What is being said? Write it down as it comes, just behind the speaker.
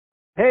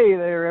Hey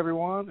there,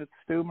 everyone. It's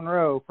Stu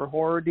Monroe for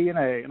Horror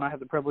DNA, and I have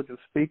the privilege of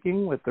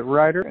speaking with the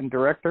writer and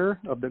director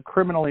of the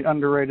criminally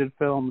underrated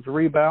films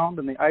Rebound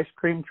and The Ice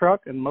Cream Truck,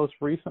 and most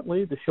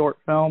recently, the short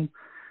film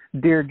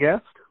Dear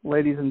Guest.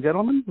 Ladies and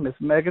gentlemen, Miss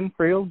Megan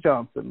Freels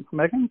Johnston.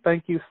 Megan,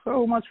 thank you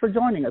so much for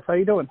joining us. How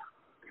you doing?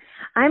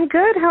 I'm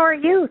good. How are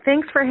you?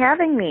 Thanks for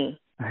having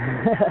me.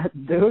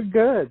 Doing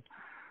good.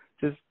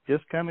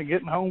 Just kind of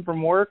getting home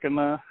from work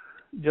and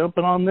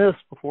jumping on this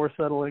before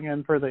settling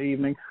in for the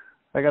evening.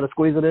 I got to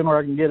squeeze it in where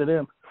I can get it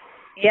in.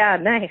 Yeah,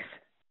 nice.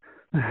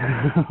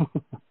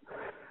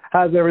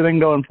 How's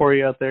everything going for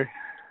you out there?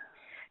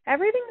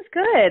 Everything's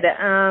good.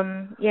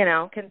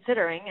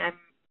 Considering I'm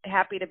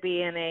happy to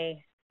be in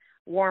a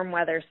warm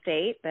weather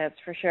state, that's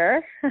for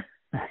sure.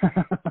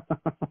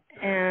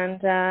 And,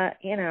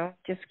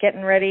 just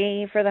getting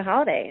ready for the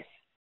holidays.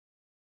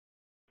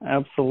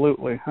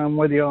 Absolutely. I'm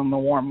with you on the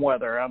warm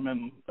weather. I'm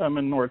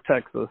in North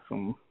Texas,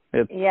 and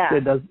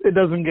it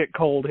doesn't get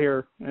cold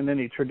here in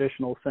any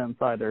traditional sense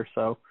either,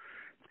 so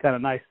it's kind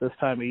of nice this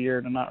time of year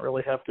to not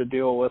really have to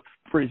deal with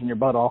freezing your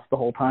butt off the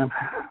whole time.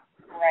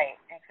 Right,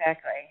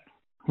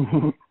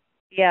 exactly.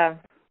 Yeah.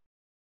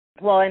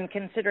 Well, and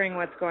considering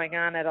what's going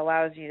on, it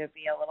allows you to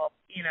be a little,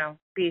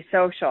 be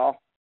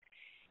social,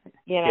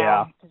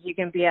 because you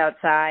can be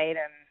outside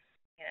and,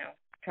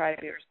 try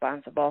to be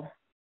responsible.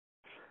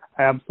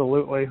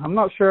 Absolutely. I'm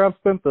not sure I've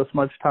spent this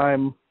much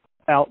time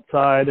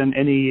outside in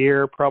any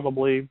year,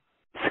 probably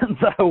since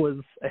I was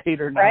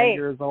 8 or 9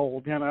 years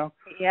old,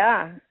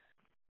 Yeah.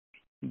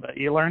 But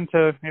you learn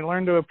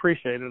to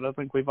appreciate it. I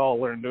think we've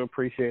all learned to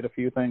appreciate a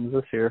few things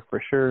this year,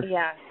 for sure.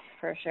 Yeah,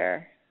 for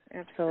sure.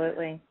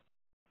 Absolutely.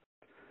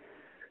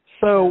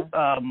 So,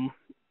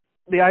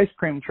 the Ice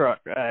Cream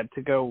Truck,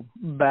 to go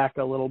back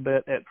a little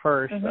bit at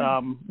first,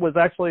 was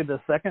actually the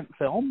second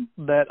film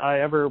that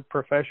I ever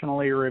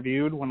professionally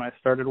reviewed when I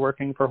started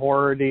working for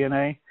Horror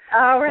DNA.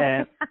 Oh, right.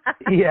 And,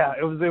 yeah,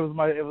 it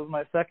was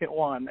my second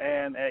one,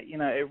 and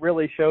it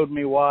really showed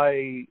me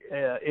why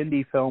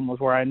indie film was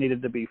where I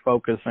needed to be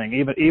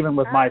focusing, even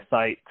with my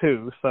site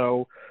too.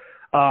 So,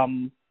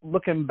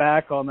 looking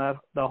back on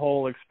the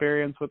whole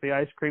experience with the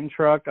Ice Cream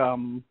Truck,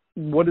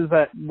 what does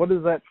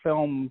that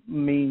film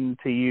mean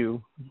to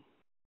you?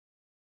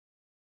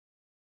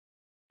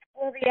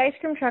 Well, the Ice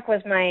Cream Truck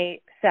was my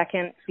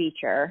second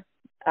feature,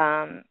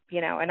 and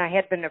I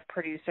had been a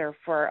producer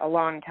for a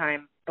long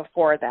time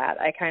before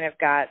that. I kind of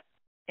got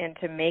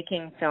into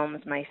making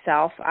films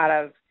myself out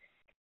of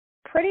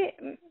pretty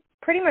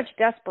much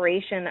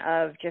desperation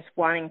of just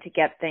wanting to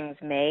get things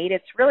made.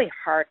 It's really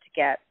hard to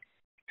get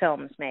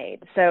films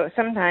made. So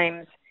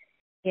sometimes,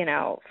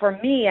 for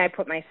me, I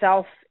put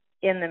myself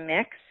in the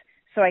mix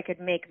so I could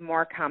make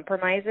more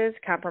compromises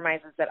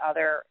that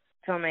other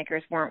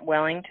filmmakers weren't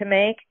willing to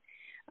make.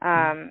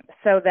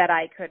 So that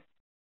I could,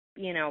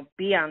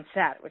 be on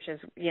set, which is,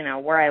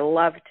 where I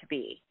love to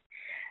be.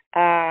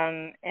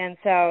 And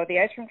so the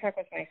Ice Cream Truck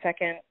was my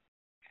second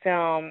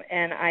film,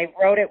 and I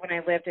wrote it when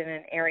I lived in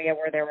an area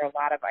where there were a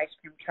lot of ice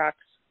cream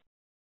trucks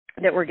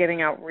that were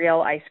giving out real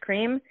ice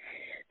cream.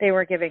 They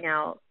were giving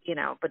out,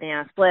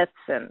 banana splits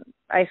and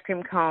ice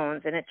cream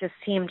cones, and it just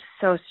seemed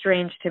so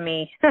strange to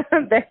me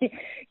that,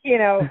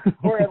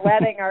 we're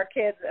letting our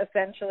kids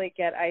essentially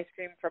get ice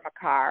cream from a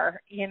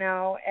car,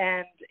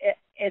 and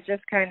it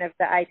just kind of,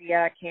 the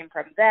idea came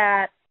from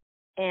that.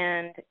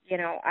 And,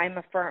 I'm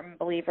a firm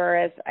believer,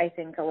 as I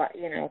think a lot,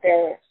 there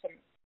are some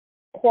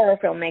horror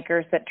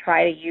filmmakers that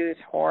try to use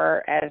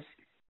horror as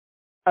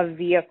a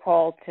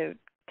vehicle to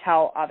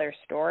tell other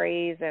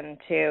stories and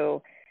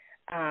to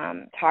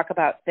talk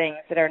about things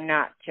that are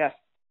not just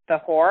the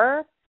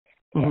horror.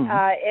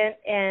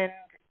 And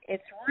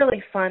it's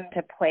really fun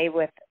to play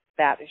with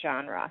that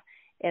genre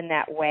in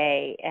that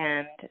way.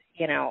 And,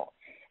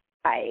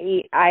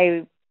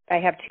 I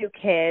have 2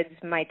 kids.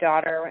 My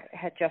daughter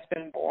had just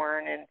been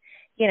born, and,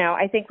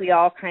 I think we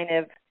all kind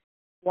of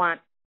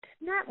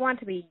not want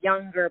to be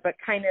younger, but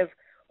kind of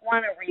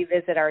want to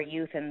revisit our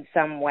youth in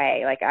some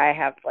way. Like I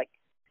have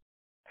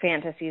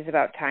fantasies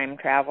about time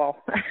travel.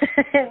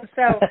 And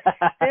so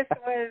this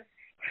was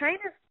kind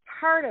of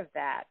part of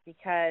that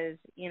because,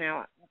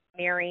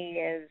 Mary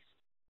is,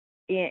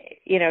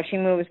 she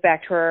moves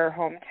back to her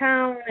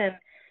hometown and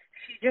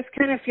she just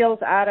kind of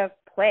feels out of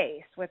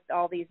place with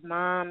all these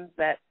moms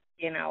that,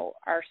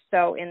 are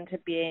so into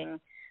being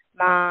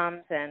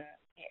moms and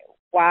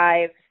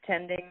wives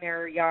tending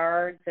their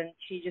yards, and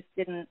she's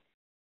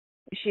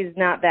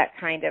not that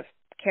kind of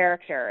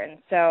character. And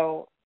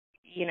so,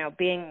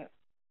 being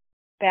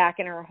back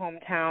in her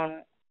hometown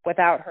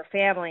without her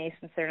family,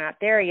 since they're not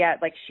there yet,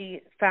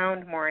 she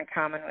found more in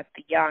common with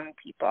the young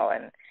people.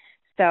 And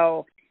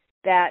so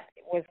that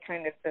was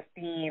kind of the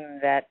theme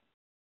that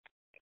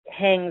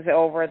hangs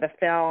over the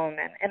film.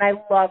 And I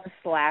love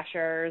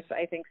slashers.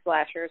 I think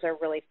slashers are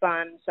really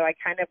fun. So I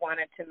kind of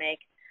wanted to make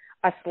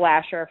a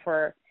slasher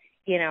for,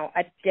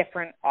 a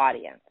different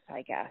audience,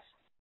 I guess.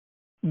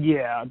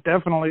 Yeah,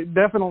 definitely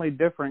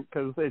different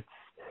because it's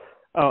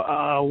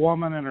a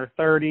woman in her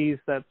 30s,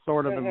 that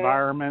sort of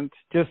environment,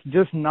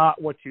 just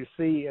not what you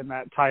see in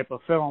that type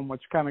of film,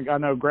 which kind of, I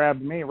know,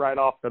 grabbed me right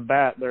off the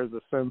bat. There's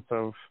a sense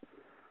of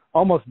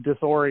almost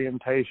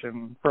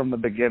disorientation from the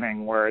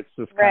beginning where it's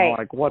just kind of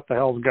like, what the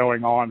hell's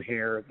going on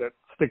here, that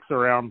sticks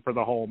around for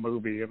the whole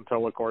movie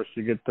until, of course,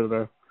 you get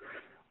to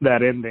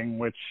that ending,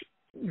 which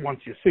once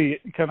you see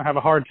it, you kind of have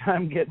a hard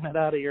time getting it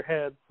out of your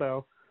head.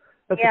 So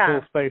that's a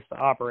cool space to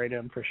operate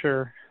in for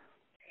sure.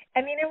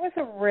 I mean, it was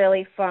a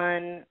really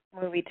fun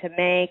movie to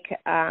make.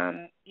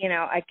 You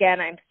know, again,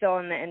 I'm still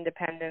in the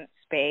independent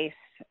space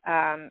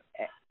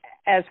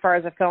as far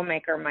as a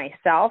filmmaker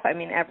myself. I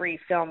mean, every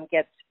film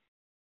gets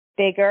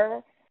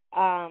bigger,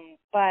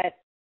 but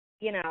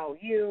you know,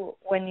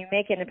 when you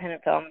make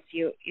independent films,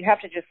 you have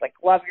to just like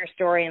love your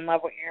story and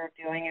love what you're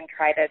doing and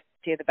try to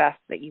do the best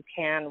that you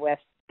can with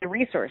the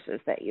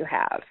resources that you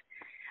have.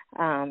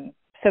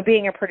 So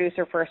being a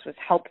producer first was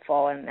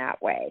helpful in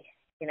that way,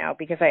 you know,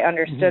 because I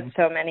understood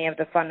so many of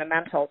the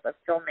fundamentals of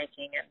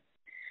filmmaking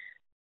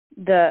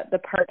and the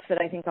parts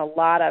that I think a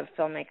lot of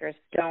filmmakers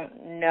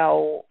don't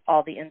know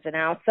all the ins and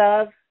outs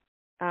of.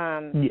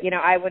 You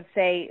know, I would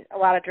say a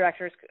lot of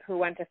directors who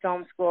went to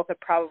film school could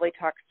probably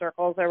talk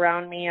circles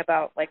around me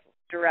about like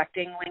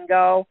directing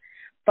lingo,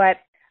 but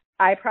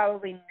I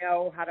probably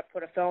know how to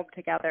put a film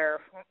together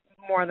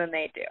more than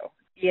they do,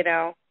 you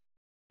know?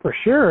 For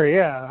sure,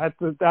 yeah.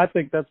 I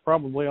think that's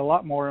probably a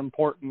lot more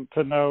important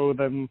to know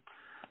than,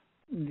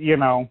 you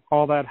know,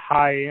 all that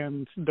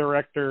high-end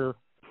director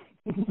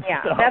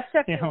Yeah, stuff, that's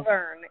stuff you you know?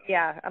 learn.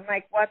 Yeah, I'm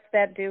like, what's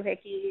that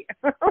doohickey?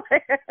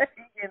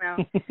 You know,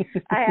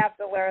 I have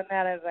to learn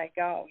that as I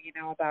go, you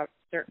know, about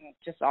certain,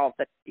 just all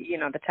the, you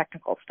know, the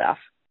technical stuff.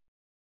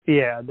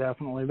 Yeah,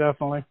 definitely.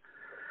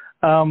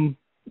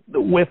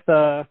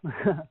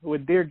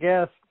 With Dear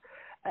Guest,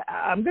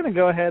 I'm going to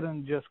go ahead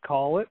and just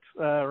call it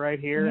right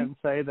here and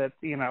say that,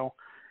 you know,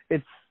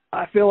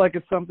 I feel like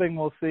it's something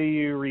we'll see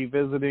you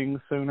revisiting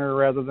sooner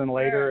rather than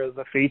later as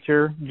a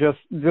feature. Just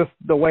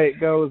the way it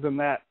goes in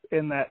that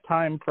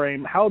time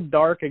frame. How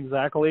dark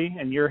exactly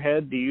in your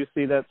head do you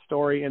see that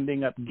story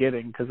ending up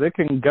getting? Because it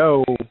can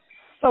go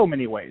so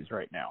many ways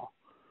right now.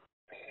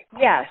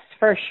 Yes,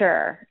 for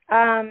sure.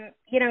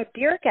 You know,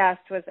 Dear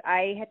Guest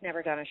I had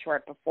never done a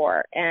short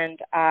before, and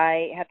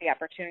I had the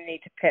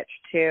opportunity to pitch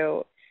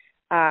to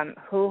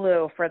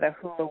Hulu for the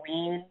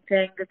Halloween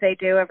thing that they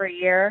do every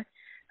year.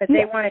 But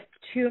they wanted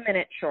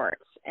 2-minute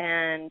shorts,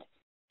 and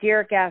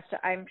Dear Guest,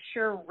 I'm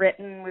sure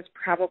written was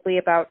probably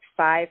about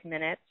 5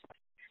 minutes,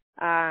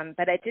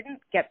 but I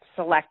didn't get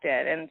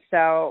selected. And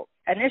so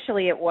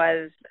initially it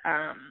was,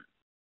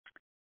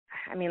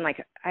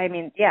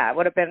 it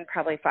would have been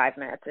probably 5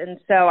 minutes. And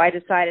so I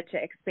decided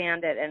to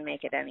expand it and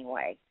make it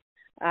anyway,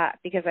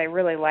 because I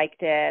really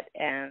liked it.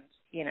 And,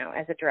 you know,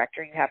 as a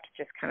director, you have to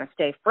just kind of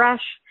stay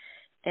fresh.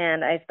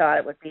 And I thought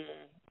it would be,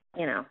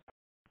 you know,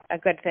 a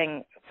good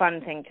thing,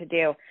 fun thing to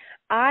do.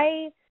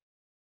 I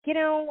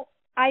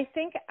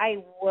think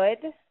I would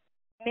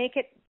make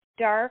it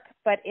dark,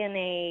 but in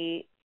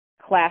a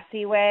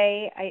classy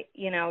way.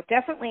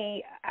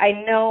 Definitely, I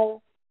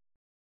know,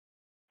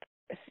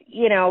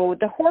 you know,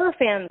 the horror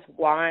fans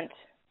want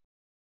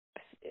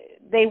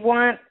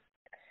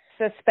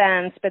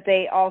suspense, but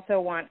they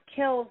also want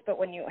kills. But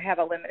when you have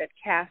a limited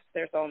cast,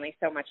 there's only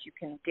so much you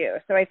can do.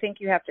 So I think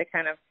you have to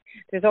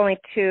there's only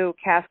 2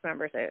 cast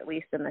members, at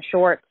least in the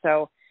short.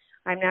 So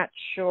I'm not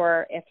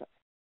sure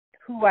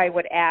who I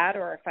would add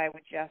or if I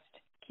would just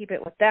keep it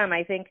with them.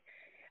 I think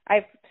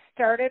I've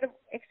started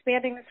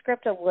expanding the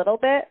script a little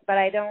bit, but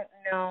I don't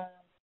know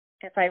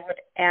if I would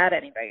add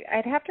anybody.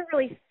 I'd have to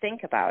really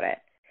think about it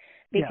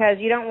because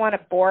you don't want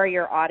to bore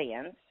your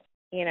audience,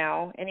 you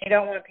know, and you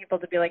don't want people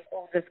to be like,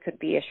 oh, this could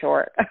be a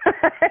short,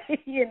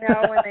 you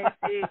know, when they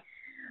see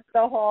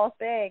the whole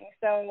thing.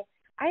 So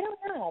I don't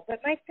know, but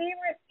my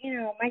favorite, you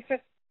know, my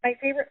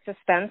favorite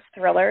suspense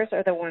thrillers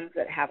are the ones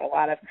that have a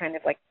lot of kind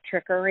of like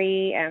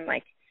trickery and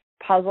like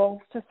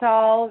puzzles to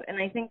solve.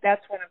 And I think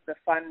that's one of the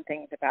fun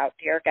things about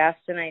Dear Guest.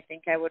 And I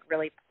think I would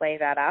really play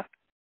that up,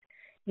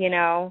 you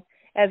know,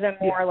 as a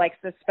more like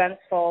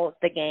suspenseful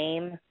The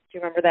Game. Do you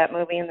remember that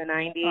movie in the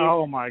 90s?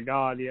 Oh my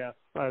God, yes.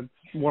 That's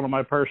one of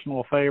my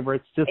personal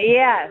favorites. Just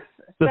yes.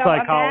 The so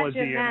psychology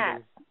imagine that.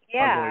 in it.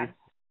 Yeah. Ugly.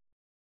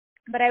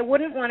 But I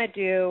wouldn't want to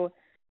do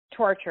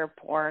torture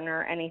porn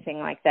or anything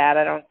like that.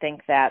 I don't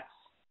think that's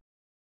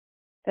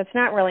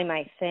not really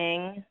my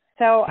thing.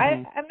 So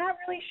I'm not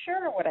really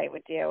sure what I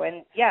would do.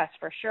 And yes,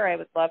 for sure, I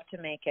would love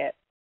to make it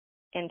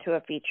into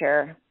a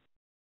feature.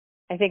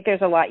 I think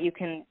there's a lot you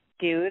can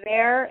do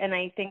there. And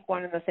I think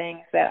one of the things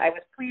that I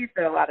was pleased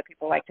that a lot of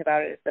people liked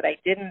about it is that I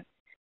didn't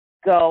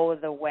go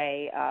the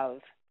way of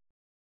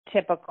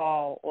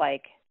typical,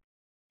 like,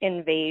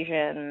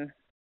 invasion,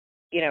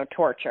 you know,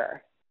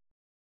 torture.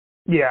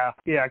 Yeah,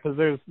 because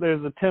there's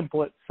a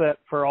template set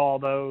for all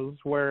those,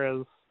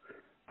 whereas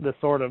the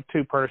sort of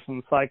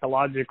 2-person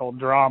psychological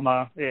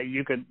drama,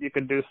 you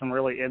could do some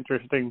really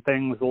interesting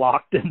things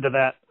locked into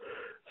that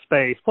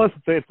space. Plus,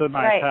 it's a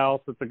nice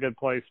house. It's a good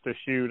place to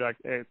shoot.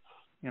 It's,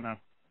 you know,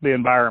 the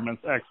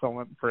environment's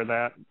excellent for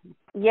that.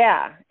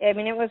 Yeah, I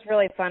mean, it was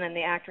really fun, and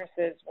the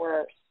actresses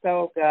were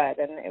so good,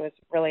 and it was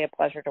really a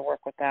pleasure to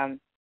work with them.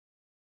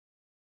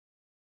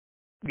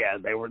 Yeah,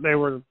 they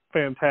were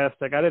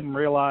fantastic. I didn't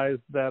realize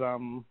that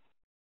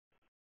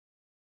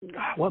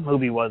what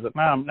movie was it?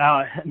 Now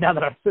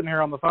that I'm sitting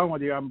here on the phone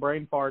with you, I'm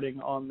brain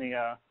farting on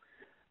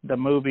the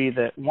movie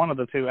that one of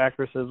the two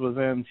actresses was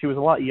in. She was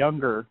a lot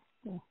younger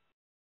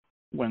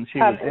when she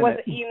was in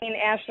it. You mean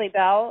Ashley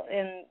Bell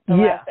in The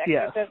Last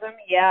Exorcism?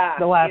 Yeah.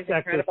 The Last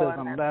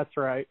Exorcism, that's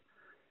right.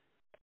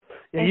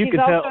 Yeah, and you she's could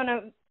also tell.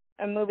 in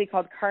a movie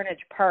called Carnage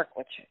Park,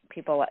 which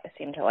people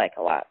seem to like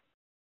a lot.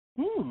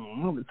 I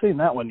haven't seen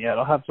that one yet.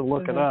 I'll have to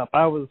look it up.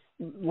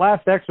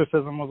 Last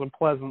Exorcism was a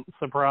pleasant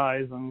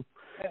surprise, and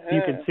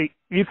you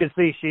could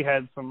see she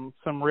had some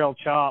real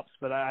chops.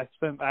 But I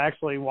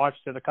actually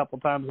watched it a couple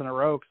times in a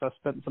row because I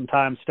spent some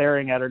time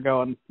staring at her,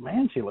 going,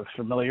 "Man, she looks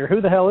familiar.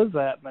 Who the hell is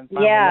that?" And then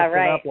finally looked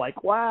it up,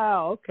 like,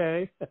 "Wow,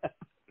 okay."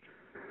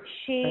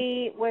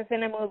 She was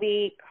in a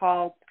movie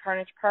called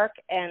Carnage Park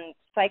and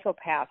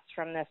Psychopaths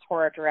from this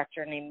horror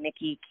director named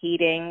Nikki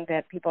Keating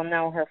that people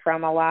know her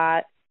from a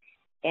lot.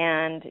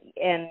 And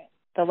in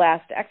The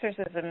Last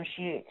Exorcism,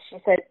 she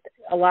said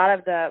a lot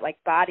of the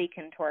like body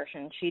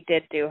contortion she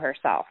did do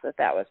herself.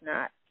 That was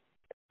not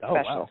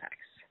special effects.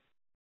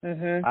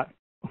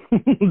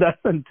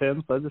 That's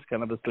intense. I just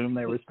kind of assumed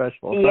they were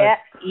special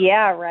effects.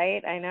 Yeah,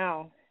 right. I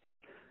know.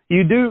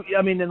 You do.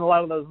 I mean, in a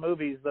lot of those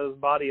movies, those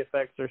body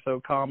effects are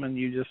so common.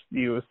 You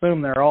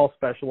assume they're all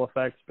special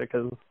effects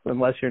because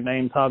unless your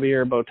name's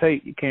Javier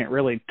Botet, you can't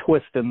really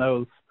twist in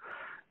those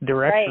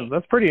directions. Right.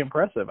 That's pretty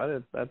impressive.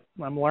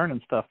 I'm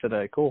learning stuff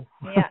today. Cool.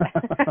 Yeah.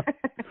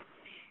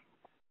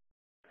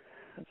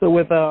 So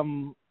with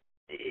kind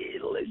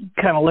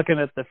of looking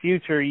at the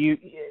future,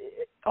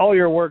 all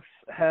your works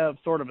have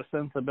sort of a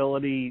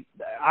sensibility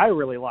I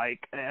really like.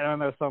 And I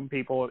know some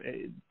people,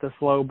 the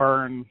slow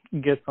burn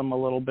gets them a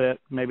little bit,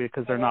 maybe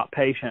because they're not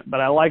patient.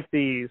 But I like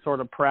the sort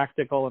of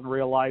practical and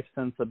real life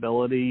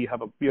sensibility.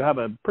 You have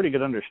a pretty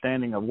good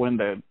understanding of when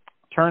to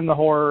turn the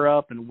horror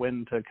up and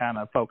when to kind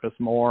of focus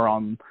more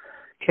on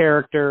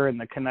character and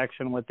the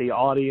connection with the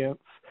audience.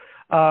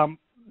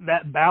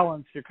 That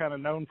balance you're kind of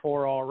known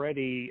for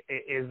already,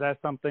 is that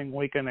something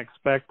we can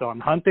expect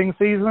on hunting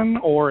season,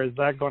 or is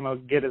that going to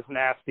get as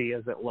nasty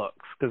as it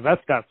looks? Because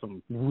that's got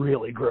some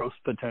really gross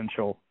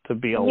potential to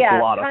be a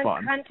lot of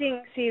fun.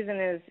 Hunting season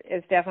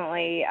is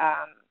definitely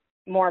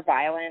more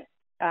violent.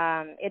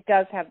 It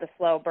does have the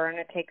slow burn.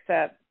 It takes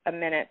a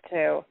minute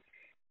to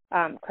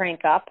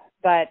crank up.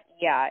 But,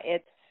 yeah,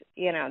 it's,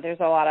 there's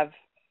a lot of,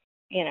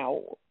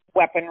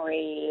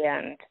 weaponry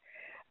and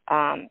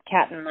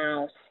cat and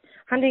mouse.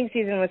 Hunting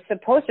season was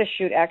supposed to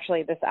shoot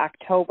actually this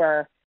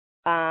October,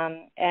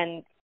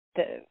 and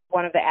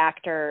one of the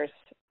actors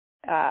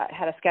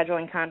had a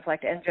scheduling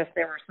conflict, and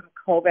there were some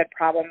COVID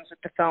problems with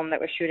the film that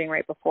was shooting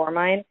right before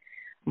mine.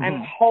 Mm-hmm.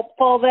 I'm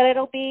hopeful that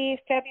it'll be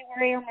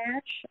February or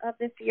March of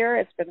this year.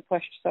 It's been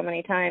pushed so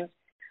many times,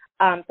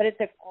 but it's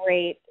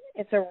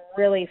a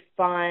really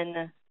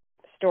fun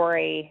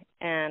story,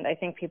 and I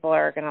think people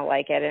are going to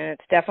like it, and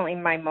it's definitely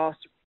my most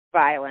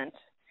violent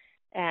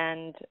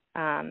and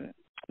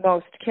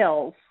most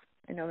kills.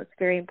 I know it's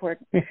very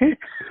important. Nice.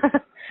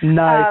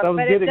 I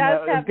was getting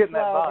that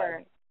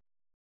vibe.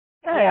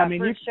 Yeah, I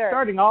mean,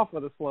 starting off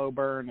with a slow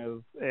burn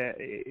is.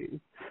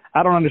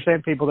 I don't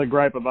understand people that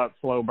gripe about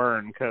slow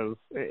burn because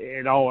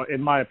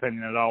in my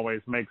opinion, it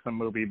always makes a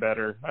movie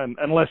better. And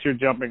unless you're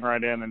jumping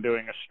right in and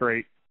doing a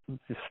straight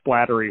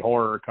splattery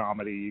horror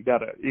comedy, you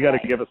gotta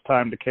give us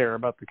time to care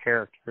about the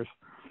characters.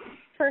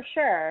 For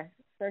sure.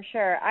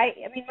 I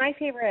mean, my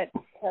favorite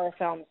horror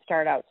films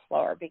start out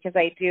slower because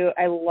I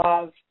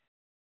love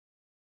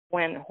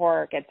when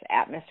horror gets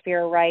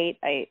atmosphere right.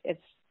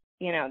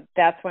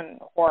 That's when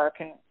horror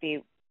can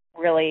be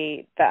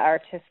really, the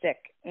artistic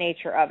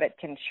nature of it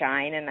can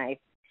shine. And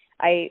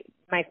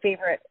my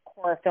favorite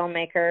horror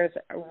filmmakers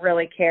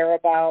really care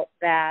about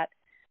that,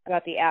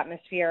 about the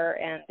atmosphere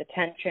and the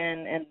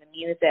tension and the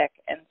music.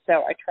 And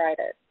so I try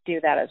to do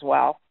that as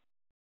well.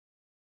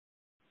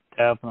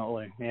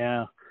 Definitely.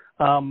 Yeah.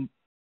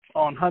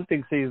 On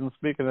hunting season,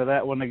 speaking of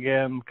that one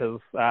again, because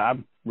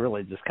I'm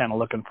really just kind of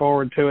looking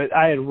forward to it.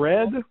 I had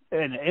read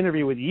an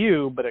interview with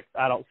you, but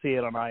I don't see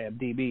it on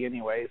IMDb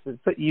anyways.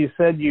 You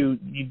said you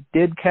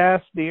did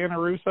cast Deanna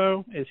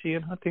Russo. Is she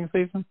in hunting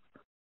season?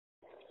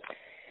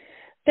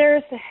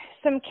 There's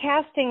some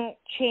casting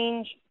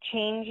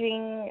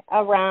changing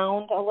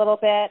around a little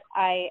bit.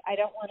 I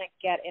don't want to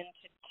get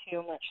into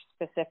too much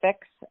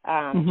specifics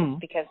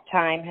just because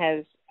time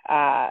has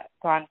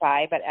gone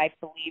by, but I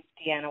believe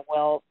Deanna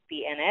will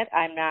be in it.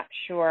 I'm not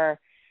sure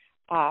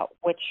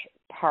which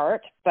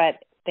part,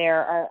 but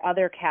there are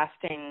other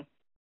casting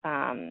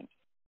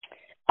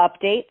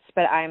updates,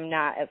 but I'm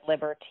not at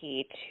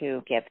liberty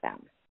to give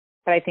them.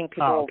 But I think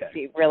people will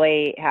be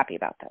really happy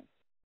about them.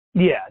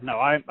 Yeah, no,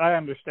 I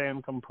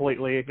understand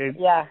completely.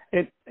 Anytime she's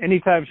in it, that's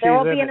a plus. There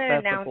will be an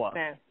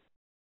announcement.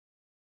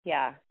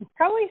 Yeah,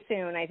 probably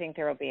soon. I think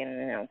there will be an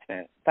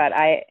announcement, but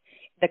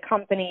the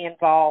company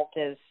involved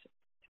is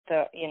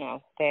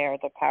they are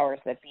the powers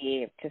that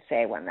be to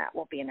say when that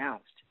will be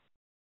announced.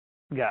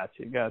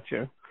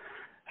 Gotcha.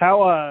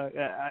 How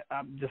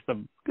I'm just a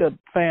good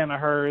fan of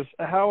hers.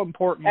 How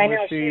important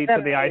was she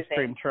to the ice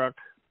cream truck?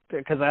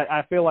 Because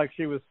I feel like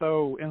she was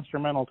so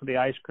instrumental to the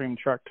ice cream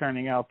truck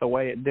turning out the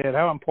way it did.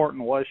 How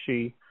important was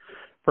she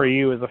for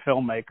you as a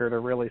filmmaker to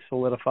really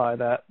solidify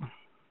that?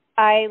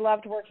 I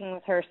loved working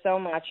with her so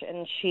much,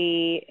 and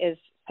she is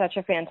such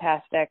a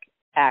fantastic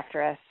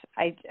actress.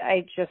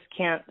 I just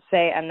can't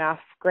say enough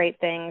great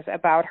things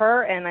about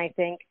her, and I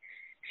think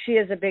she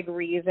is a big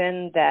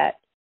reason that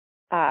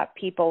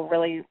people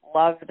really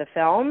love the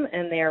film,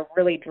 and they're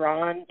really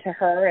drawn to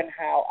her and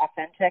how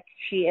authentic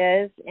she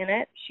is in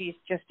it. She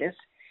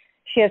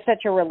has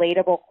such a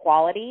relatable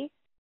quality.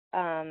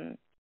 The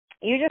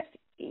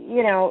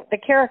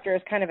character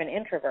is kind of an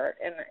introvert,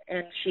 and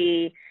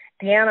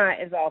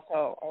Deanna is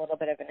also a little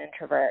bit of an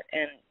introvert,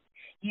 and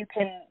you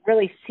can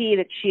really see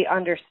that she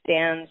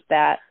understands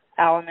that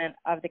element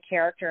of the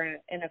character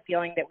and a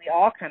feeling that we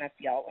all kind of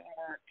feel when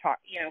we're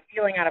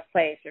feeling out of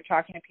place or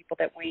talking to people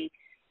that we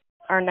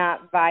are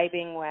not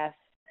vibing with,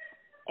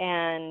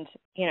 and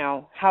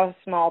how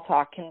small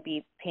talk can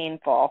be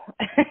painful.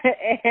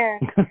 And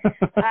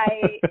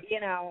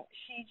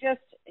she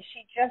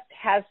just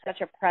has such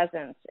a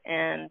presence,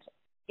 and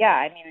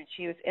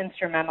she was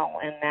instrumental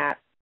in that,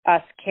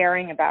 us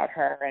caring about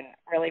her and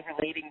really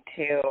relating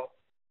to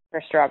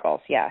her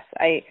struggles. Yes,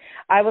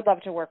 I would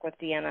love to work with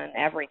Deanna on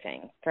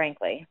everything,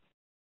 frankly.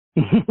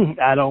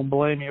 I don't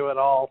blame you at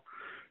all.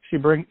 She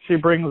brings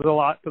a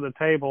lot to the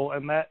table,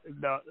 and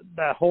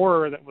that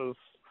horror that was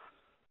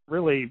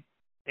really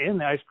in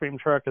the ice cream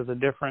truck is a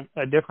different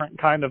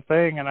kind of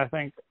thing. And I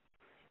think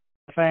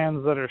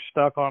fans that are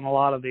stuck on a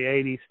lot of the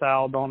 80s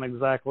style don't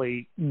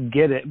exactly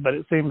get it, but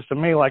it seems to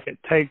me like it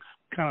takes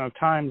kind of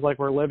times like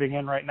we're living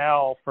in right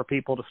now for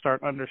people to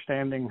start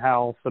understanding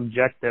how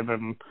subjective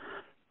and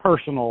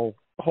personal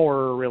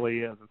horror really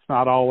is. It's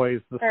not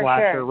always the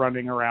slasher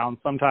running around.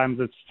 Sometimes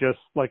it's just,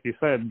 like you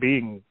said,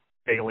 being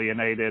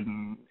alienated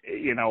and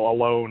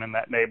alone in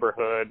that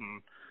neighborhood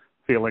and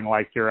feeling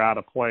like you're out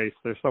of place.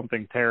 There's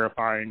something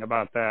terrifying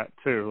about that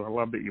too. I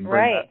love that you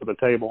bring that to the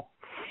table.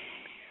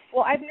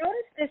 Well, I've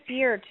noticed this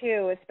year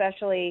too,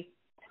 especially,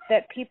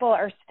 that people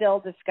are still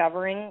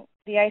discovering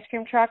the ice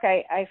cream truck.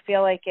 I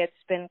feel like it's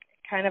been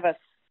kind of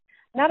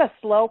not a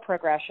slow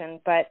progression,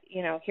 but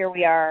here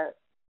we are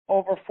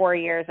over 4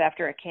 years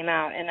after it came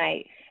out, and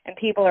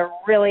people are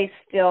really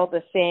still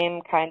the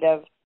same kind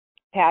of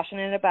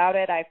passionate about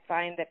it. I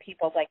find that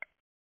people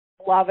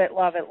love it,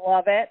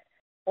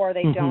 or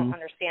they don't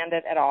understand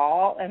it at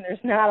all, and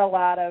there's not a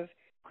lot of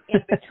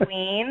in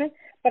between.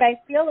 But I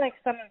feel like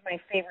some of my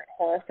favorite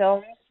horror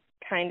films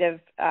kind of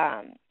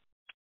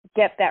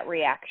get that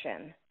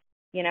reaction,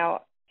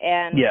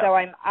 and so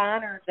I'm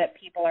honored that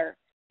people are,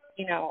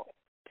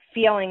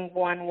 feeling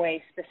one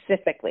way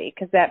specifically,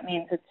 because that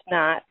means it's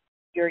not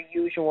your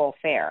usual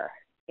fare,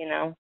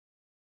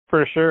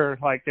 For sure.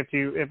 Like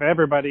if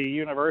everybody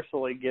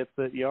universally gets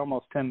it, you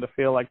almost tend to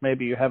feel like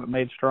maybe you haven't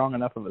made strong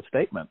enough of a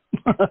statement.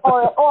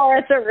 or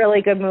it's a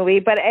really good movie,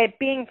 but it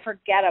being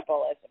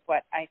forgettable is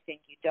what I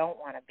think you don't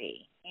want to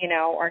be,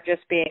 or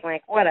just being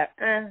like, what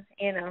 3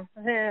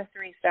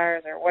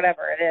 stars or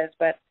whatever it is.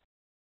 But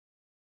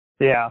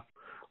yeah,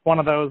 one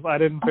of those, I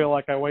didn't feel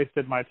like I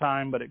wasted my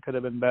time, but it could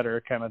have been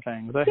better kind of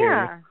things. I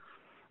hear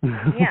you.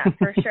 Yeah,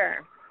 for sure.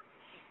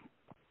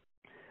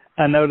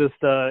 I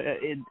noticed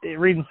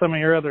reading some of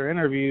your other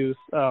interviews,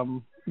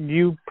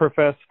 you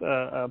professed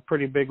a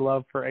pretty big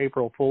love for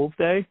April Fool's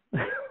Day,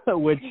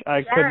 which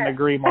I couldn't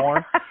agree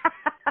more.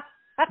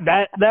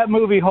 That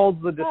movie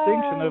holds the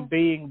distinction of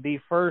being the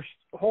first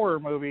horror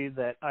movie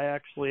that I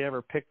actually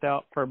ever picked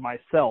out for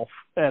myself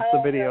at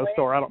the video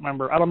store. I don't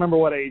remember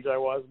what age I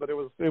was, but it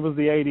was the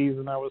 80s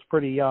and I was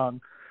pretty young.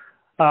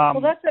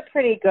 Well, that's a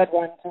pretty good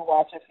one to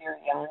watch if you're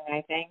young,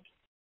 I think.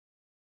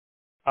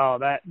 Oh,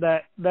 that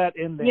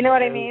ending. You know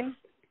what I mean?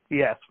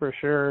 Yes, for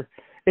sure.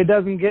 It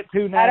doesn't get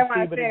too nasty, I don't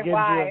want to but say it gives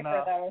why you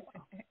enough. for those,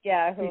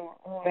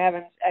 who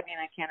haven't. I mean,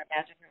 I can't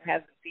imagine who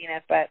hasn't seen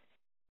it, but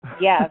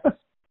yes.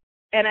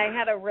 And I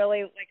had a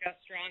really a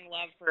strong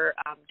love for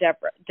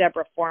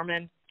Deborah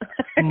Foreman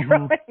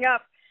growing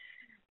up.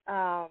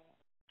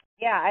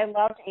 I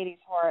loved 80s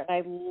horror, and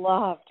I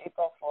loved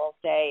April Fool's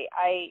Day.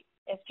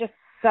 It's just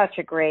such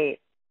a great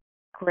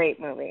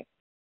movie.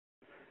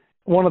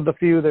 One of the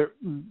few that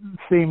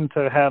seem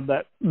to have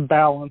that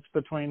balance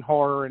between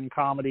horror and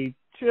comedy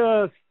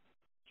just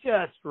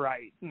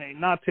right. I mean,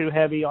 not too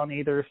heavy on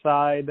either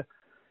side.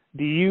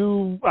 Do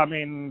you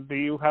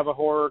have a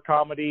horror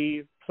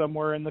comedy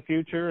somewhere in the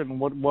future, and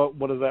what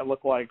does that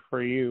look like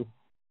for you?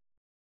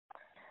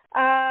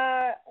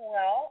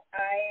 Well,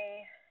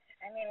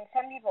 I mean,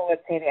 some people would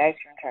say the Ice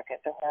Cream Truck is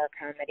a horror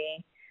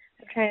comedy.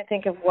 I'm trying to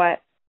think of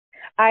what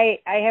I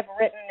have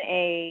written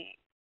a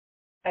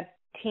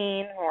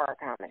teen horror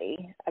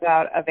comedy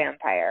about a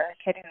vampire, a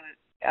kid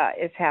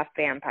who is half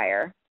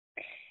vampire,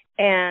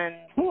 and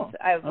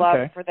I would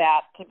love for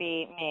that to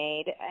be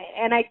made.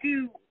 And I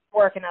do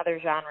work in other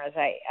genres.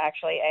 A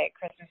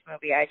Christmas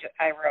movie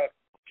I wrote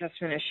just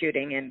finished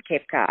shooting in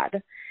Cape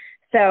Cod.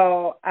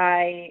 So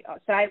I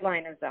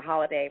sideline as a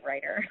holiday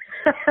writer.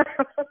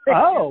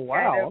 Oh,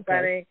 wow. Kind of okay.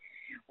 funny.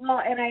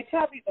 Well, and I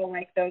tell people,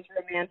 like, those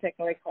romantic,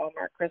 like,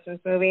 Hallmark Christmas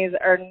movies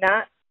are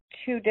not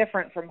too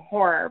different from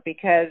horror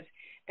because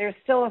there's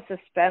still a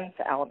suspense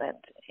element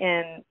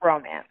in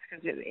romance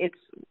because it's,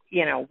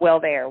 you know, will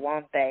they or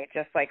won't they?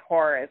 Just like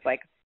horror is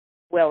like,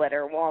 will it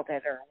or won't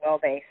it, or will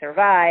they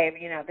survive?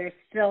 You know, there's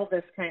still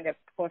this kind of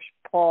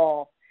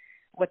push-pull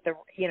with the,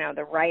 you know,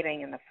 the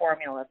writing and the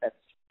formula that's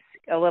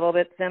a little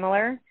bit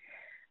similar.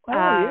 Oh,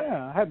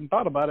 yeah. I hadn't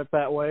thought about it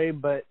that way,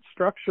 but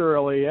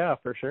structurally, yeah,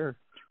 for sure.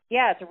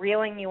 Yeah, it's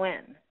reeling you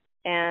in.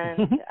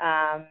 And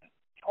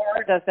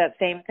horror does that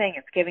same thing.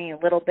 It's giving you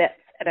little bits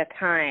at a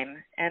time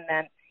and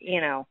then,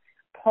 you know,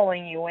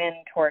 pulling you in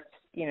towards,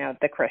 you know,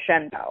 the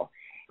crescendo.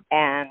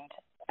 And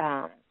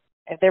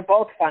they're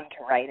both fun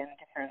to write in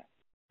different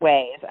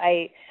ways.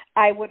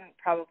 I wouldn't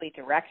probably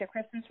direct a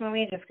Christmas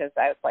movie just because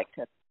I would like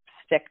to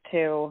stick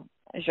to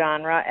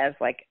genre as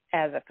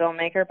a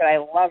filmmaker, but I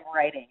love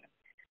writing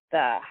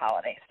the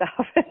holiday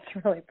stuff.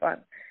 It's really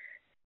fun.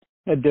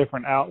 A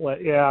different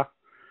outlet, yeah.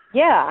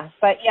 Yeah,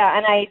 but yeah,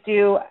 and I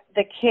do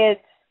the kids.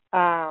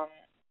 I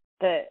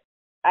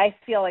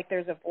feel like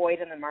there's a void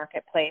in the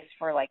marketplace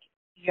for like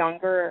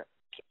younger,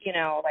 you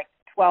know, like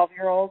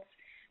 12-year-olds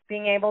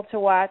being able to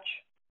watch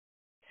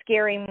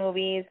scary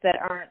movies that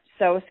aren't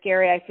so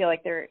scary. I feel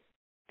like the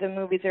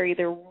movies are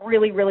either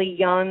really, really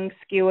young,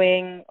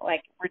 skewing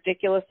like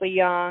ridiculously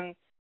young,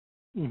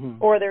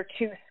 or they're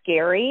too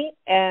scary,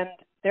 and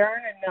there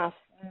aren't enough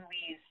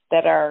movies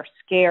that are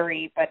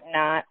scary but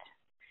not.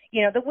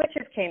 You know, The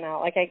Witches came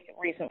out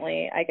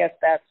recently. I guess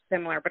that's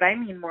similar, but I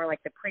mean more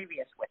like the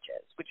previous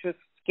Witches, which was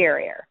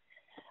scarier.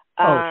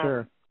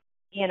 Sure.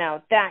 You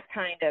know, that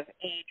kind of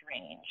age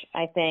range.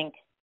 I think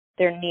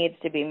there needs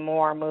to be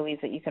more movies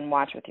that you can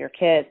watch with your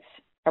kids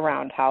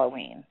around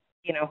Halloween,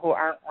 you know, who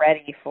aren't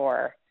ready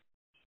for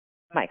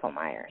Michael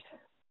Myers.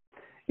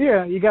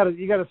 Yeah, you got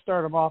to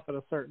start them off at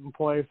a certain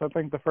place. I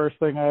think the first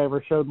thing I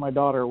ever showed my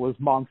daughter was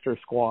Monster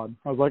Squad.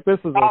 I was like, this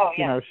is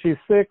you know, she's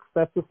 6.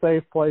 That's a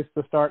safe place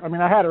to start. I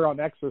mean, I had her on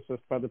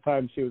Exorcist by the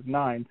time she was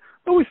 9,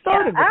 but we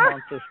started with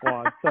Monster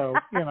Squad, so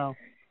you know.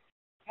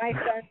 My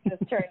son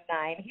just turned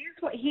 9.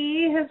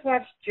 He has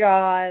watched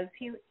Jaws.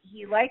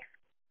 He likes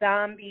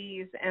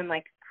zombies and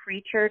like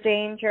creature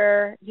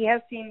danger. He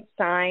has seen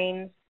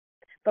Signs,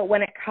 but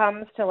when it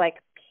comes to like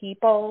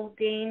people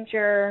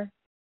danger,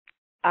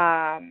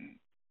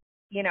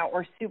 you know,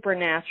 or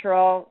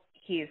supernatural,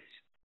 he's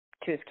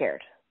too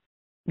scared.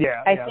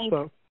 Yeah, I think.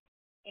 So.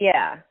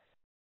 Yeah.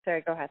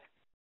 Sorry, go ahead.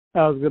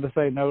 I was going to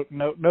say no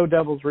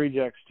Devil's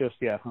Rejects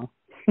just yet, huh?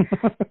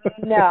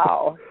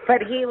 No,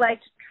 but he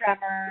liked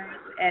Tremors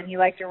and he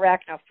liked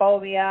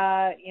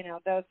Arachnophobia. You know,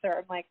 those are.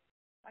 I'm like,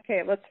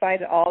 okay, let's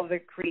find all the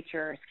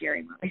creature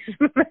scary movies.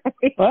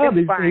 Well,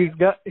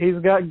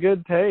 he's got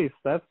good taste.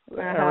 That's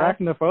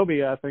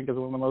Arachnophobia. I think is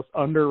one of the most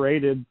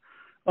underrated,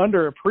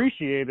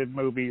 underappreciated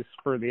movies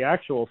for the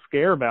actual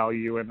scare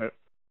value in it.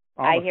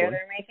 Honestly. I hear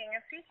they're making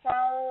a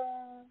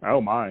sequel. Oh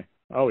my!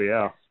 Oh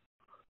yeah.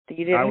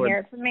 You didn't hear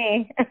it from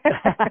me.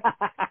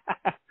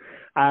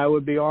 I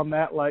would be on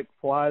that like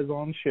flies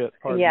on shit.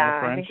 Pardon the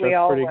French. I think we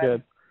all pretty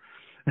would.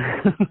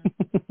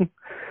 Good.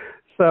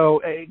 So,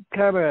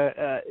 kind of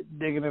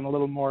digging in a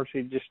little more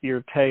to just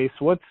your taste.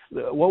 What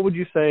would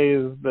you say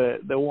is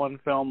the one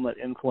film that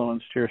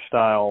influenced your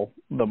style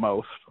the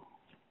most?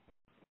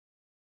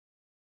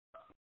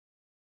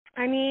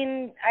 I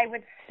mean, I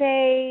would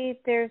say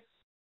there's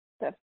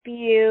a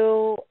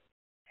few.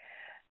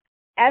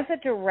 As a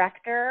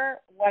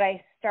director, what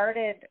I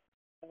started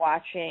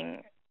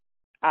watching,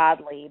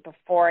 oddly,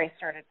 before I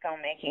started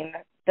filmmaking,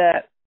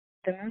 the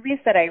movies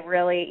that I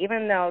really,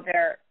 even though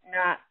they're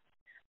not,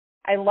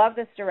 I love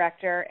this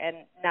director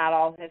and not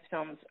all of his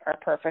films are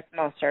perfect,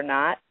 most are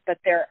not, but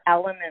there are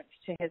elements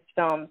to his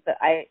films that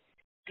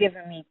give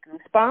me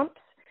goosebumps.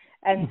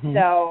 And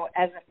so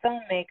as a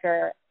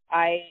filmmaker,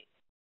 I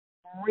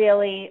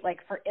really, like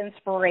for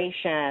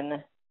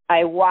inspiration,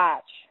 I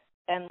watch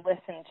and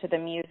listen to the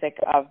music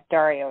of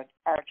Dario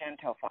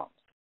Argento films.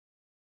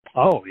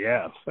 Oh,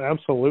 yes,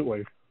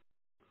 absolutely.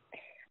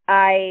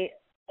 I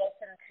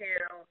listen to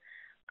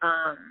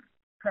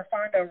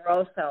Profondo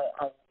Rosso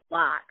a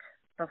lot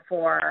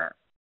before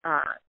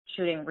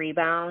shooting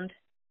Rebound,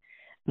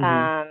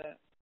 and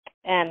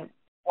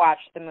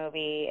watched the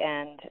movie,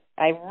 and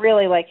I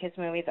really like his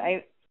movies.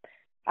 I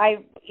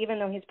even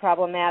though he's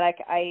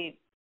problematic, I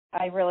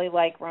really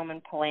like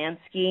Roman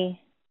Polanski.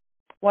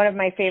 One of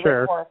my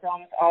favorite horror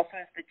films also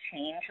is The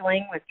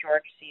Changeling with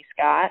George C.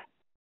 Scott.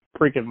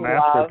 Freaking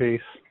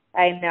masterpiece.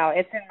 I know.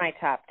 It's in my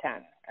top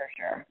 10 for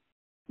sure.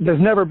 There's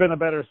never been a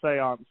better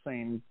seance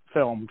scene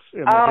filmed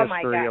in the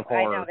history of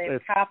horror. I know. They've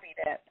copied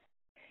it.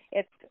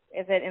 Is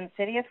it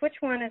Insidious?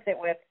 Which one is it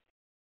with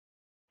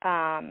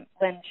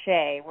Lin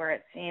Shaye, where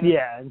it seems...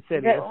 Yeah,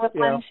 Insidious.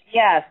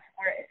 Yes,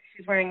 where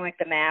she's wearing like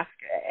the mask.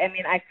 I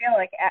mean, I feel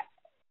like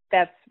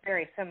that's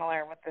very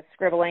similar with the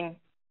scribbling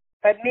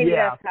But maybe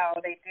Yeah. that's how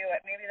they do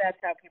it. Maybe that's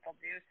how people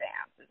do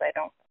seances. I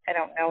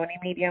don't know any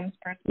mediums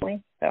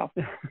personally, so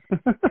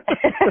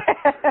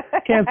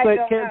can't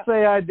know.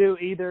 say I do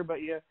either.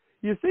 But you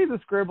see the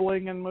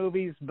scribbling in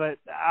movies, but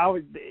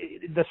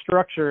the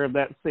structure of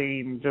that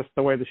scene, just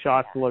the way the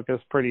shots look,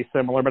 is pretty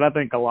similar. But I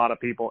think a lot of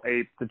people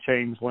ape the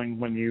Changeling.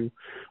 When you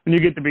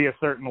get to be a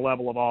certain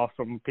level of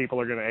awesome, people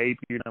are going to ape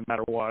you no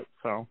matter what.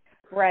 So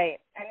right.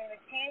 I mean, the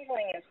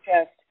Changeling is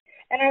just,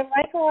 and I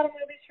like a lot of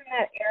movies from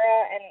that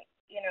era, and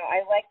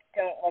I like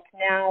Don't Look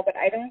Now, but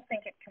I don't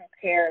think it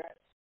compares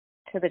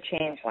to the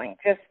Changeling.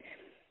 Just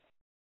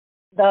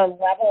the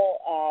level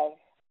of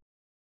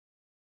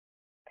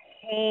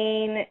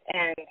pain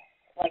and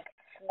like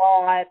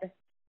flawed,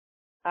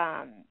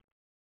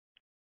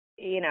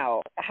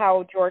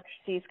 how George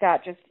C.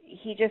 Scott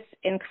he just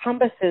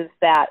encompasses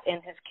that in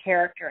his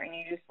character, and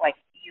you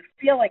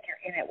feel like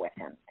you're in it with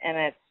him,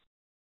 and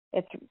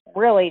it's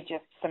really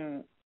just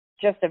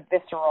a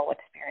visceral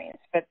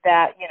experience. But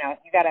that, you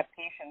got to have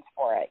patience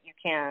for it.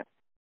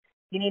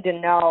 You need to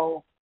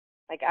know,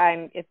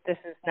 this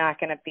is not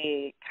going to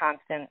be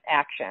constant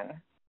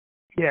action.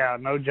 Yeah,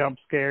 no jump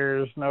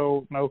scares,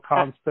 no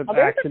constant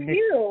there's action. A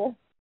few.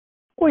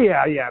 Well,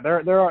 yeah,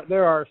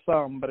 there are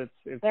some, but it's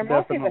they're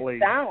definitely mostly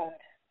the sound.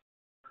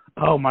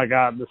 Oh my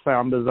God, the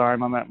sound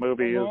design on that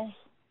movie is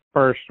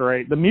first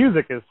rate. The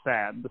music is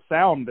sad. The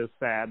sound is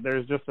sad.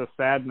 There's just a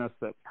sadness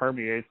that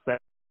permeates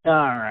that. All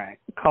right,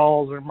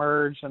 calls are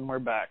merged and we're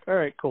back. All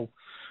right, cool.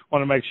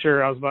 Want to make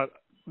sure. I was about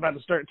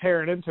to start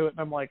tearing into it, and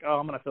I'm like, oh,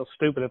 I'm going to feel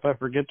stupid if I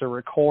forget to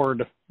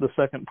record the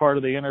second part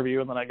of the interview,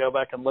 and then I go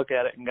back and look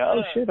at it and go,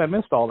 oh shit, I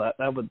missed all that.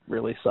 That would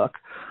really suck.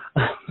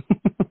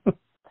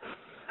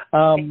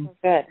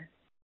 Good.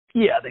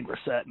 Yeah, I think we're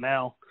set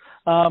now.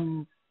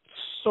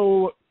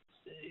 So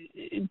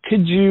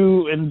could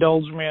you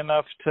indulge me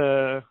enough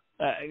to,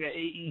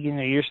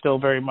 you're still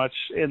very much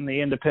in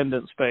the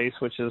independent space,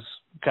 which is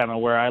kind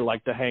of where I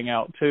like to hang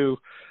out too.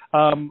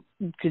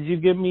 Could you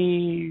give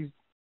me,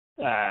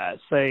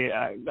 say,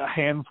 a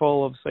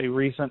handful of, say,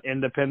 recent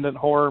independent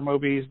horror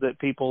movies that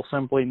people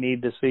simply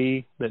need to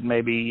see that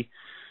maybe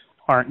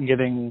aren't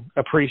getting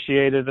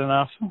appreciated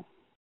enough?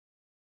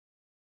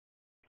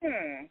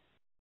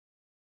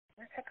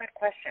 That's a good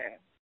question.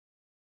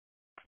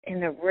 In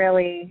the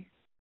really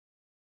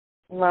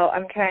low,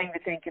 I'm trying to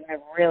think in the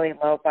really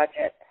low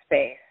budget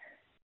space.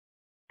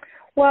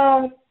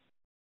 Well,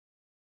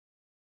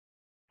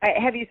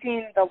 have you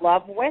seen The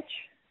Love Witch?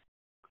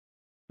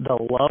 The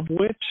Love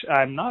Witch?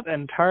 I'm not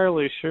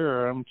entirely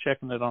sure. I'm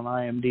checking it on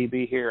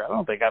IMDb here. I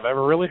don't think I've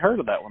ever really heard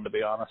of that one, to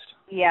be honest.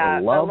 Yeah,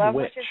 The Love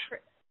Witch.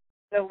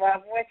 The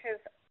Love Witch is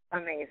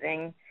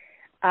amazing.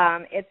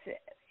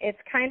 It's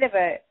kind of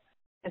a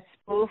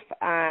spoof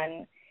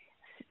on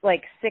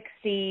like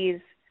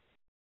 60s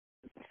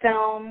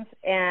films,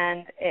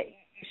 and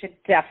you should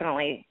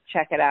definitely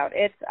check it out.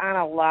 It's on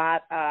a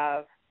lot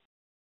of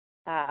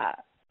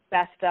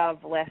best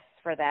of lists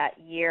for that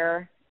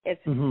year.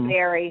 It's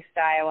very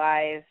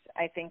stylized.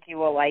 I think you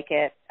will like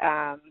it.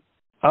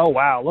 Oh,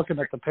 wow. Looking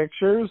at the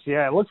pictures,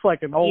 yeah, it looks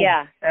like an old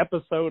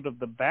episode of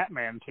the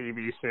Batman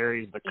TV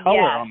series. The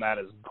color on that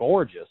is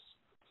gorgeous.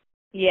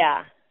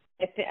 Yeah.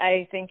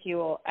 I think you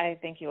will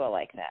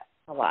like that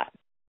a lot.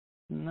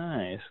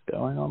 Nice.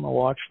 Going on the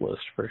watch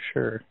list for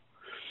sure.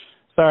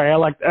 Sorry, I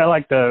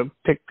like to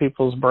pick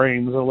people's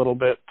brains a little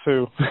bit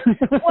too.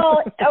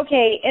 Well,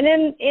 okay, and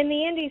in the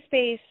indie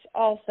space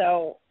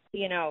also,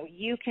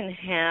 you can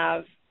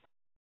have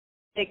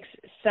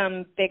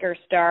some bigger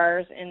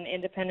stars in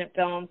independent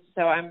films.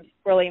 So I'm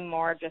really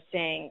more just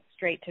saying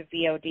straight to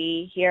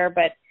VOD here,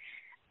 but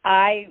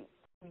I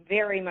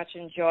very much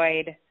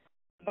enjoyed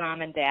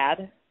Mom and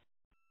Dad.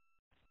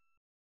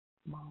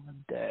 Mom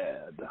and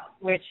Dad.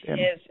 Which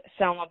is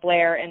Selma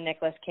Blair and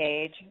Nicolas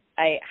Cage.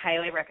 I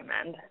highly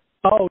recommend.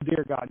 Oh,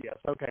 dear God, yes.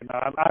 Okay, no,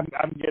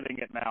 I'm getting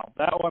it now.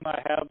 That one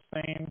I have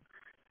seen,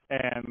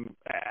 and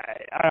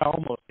I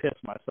almost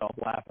pissed myself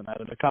laughing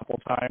at it a couple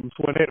times.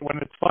 When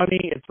it's funny,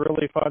 it's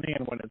really funny,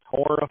 and when it's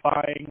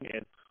horrifying,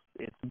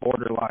 it's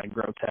borderline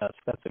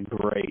grotesque. That's a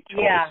great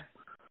choice. Yeah.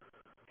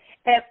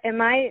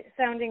 Am I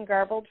sounding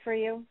garbled for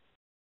you?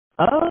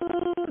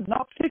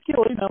 Not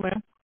particularly, no,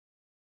 ma'am.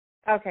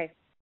 Okay.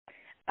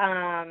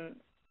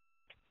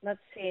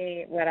 Let's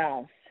see what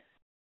else.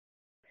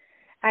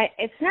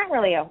 It's not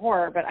really a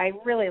horror, but I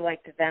really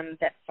liked Them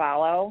That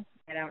Follow.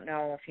 I don't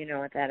know if you know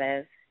what that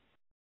is.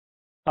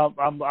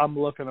 I'm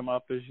looking them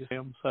up as you see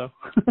them. So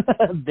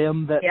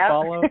Them That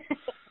Follow.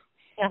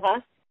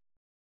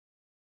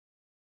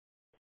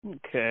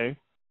 Okay.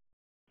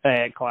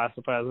 It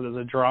classifies it as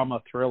a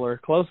drama thriller.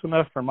 Close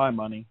enough for my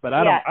money, but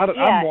I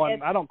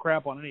don't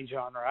crap on any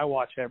genre. I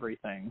watch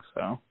everything.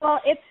 So. Well,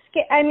 it's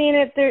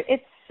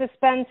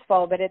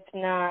suspenseful, but it's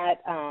not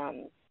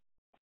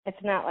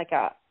like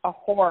a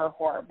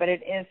horror, but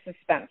it is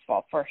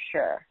suspenseful for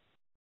sure.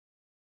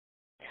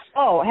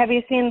 Oh, have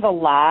you seen The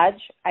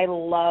Lodge? I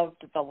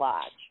loved The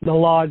Lodge. The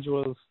Lodge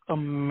was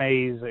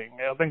amazing.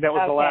 I think that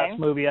was the last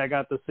movie I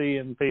got to see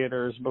in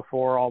theaters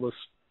before all this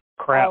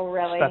crap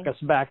stuck us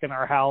back in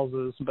our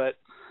houses. But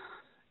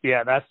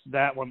Yeah,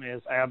 that one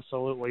is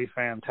absolutely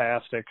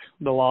fantastic.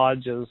 The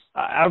Lodge is,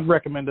 I've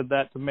recommended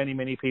that to many,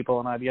 many people,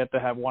 and I've yet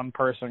to have one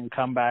person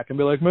come back and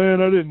be like,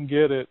 man, I didn't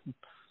get it.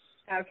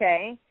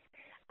 Okay.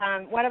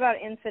 What about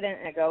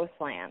Incident in a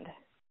Ghostland?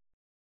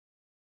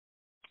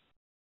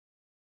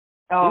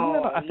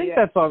 Oh, I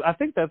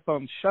think that's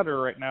on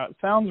Shudder right now. It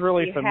sounds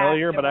really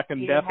familiar, but I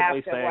can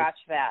definitely say you have to watch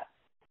that.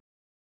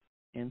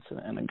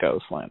 Incident in a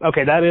Ghostland.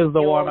 Okay, that is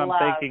the one I'm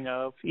thinking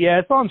of. Yeah,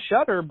 it's on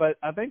Shudder, but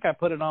I think I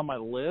put it on my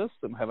list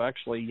and have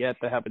actually yet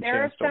to have a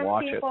chance to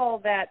watch it. There are some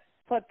people that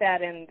put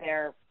that in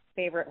their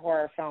favorite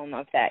horror film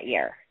of that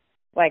year,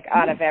 like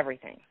out of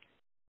everything.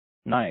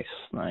 Nice.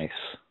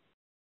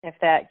 If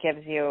that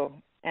gives you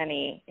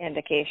any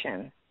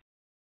indication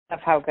of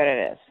how good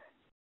it is.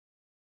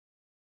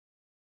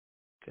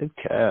 Good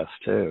cast,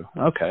 too.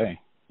 Okay.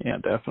 Yeah,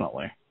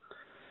 definitely.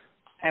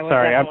 I would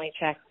definitely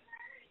check.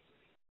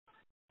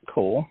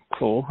 Cool.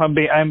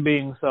 I'm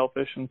being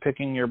selfish and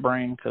picking your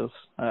brain because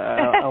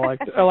I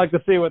like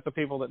to see what the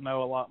people that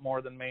know a lot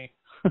more than me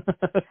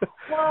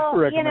well,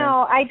 recommend.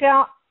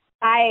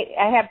 I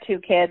have 2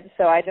 kids,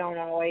 so I don't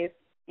always,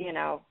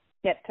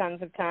 get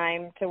tons of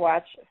time to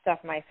watch stuff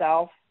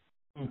myself.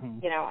 Mm-hmm.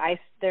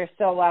 There's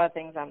still a lot of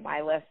things on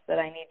my list that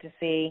I need to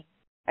see.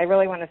 I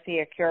really want to see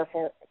A Cure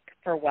for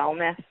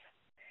Wellness.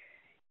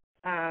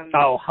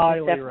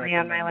 Highly definitely recommended.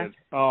 On my list.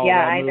 Oh,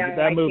 yeah,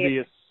 that movie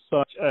is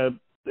such a,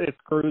 it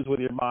screws with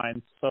your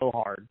mind so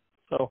hard.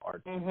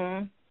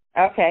 Mhm.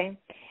 Okay.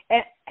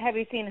 And have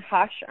you seen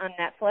Hush on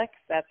Netflix?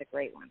 That's a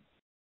great one.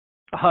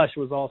 Hush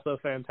was also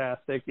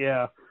fantastic.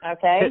 Yeah.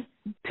 Okay.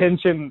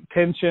 Tension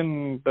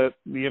that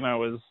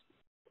is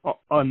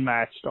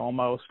unmatched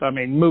almost. I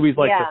mean, movies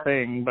like The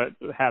Thing, but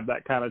have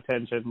that kind of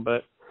tension.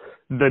 But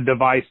the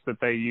device that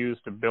they use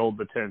to build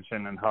the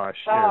tension in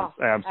Hush is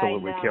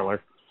absolutely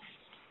killer.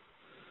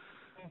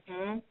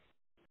 Mhm.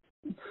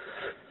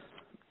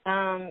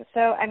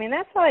 So, I mean,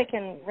 that's all I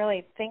can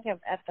really think of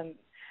at the.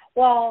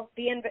 Well,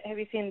 have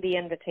you seen The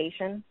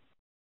Invitation?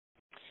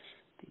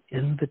 The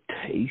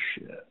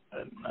Invitation.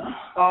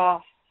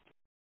 Oh,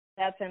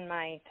 that's in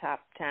my top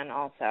 10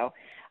 also.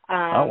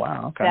 Oh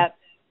wow! Okay. That's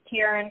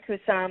Kieran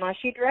Kusama.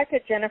 She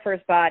directed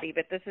Jennifer's Body,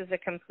 but this is a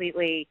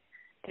completely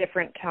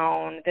different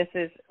tone. This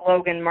is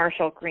Logan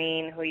Marshall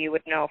Green, who you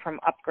would know from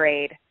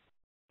Upgrade.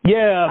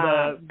 Yeah,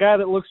 the guy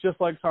that looks just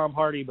like Tom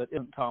Hardy, but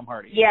isn't Tom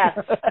Hardy. Yes.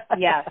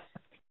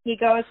 He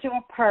goes to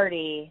a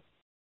party,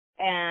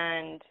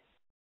 and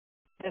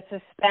the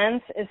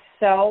suspense is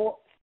so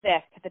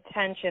thick, the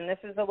tension. This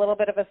is a little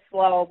bit of a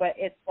slow, but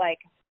it's like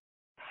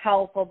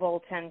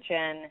palpable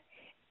tension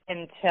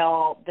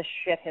until the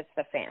shit hits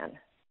the fan.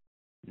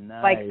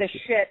 Nice. Like the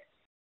shit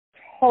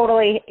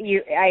totally,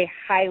 I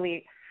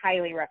highly,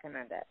 highly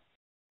recommend it.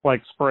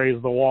 Like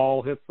sprays the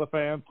wall, hits the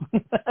fan?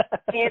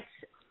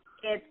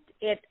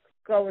 It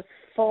goes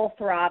full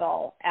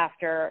throttle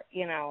after,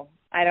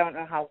 I don't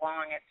know how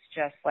long. It's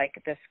just like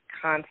this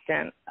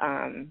constant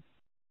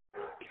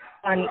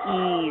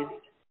unease,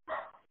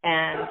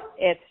 and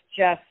it's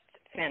just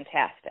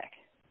fantastic.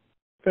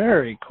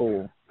 Very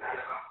cool.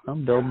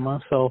 I'm building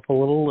myself a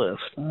little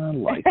list. I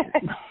like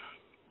it.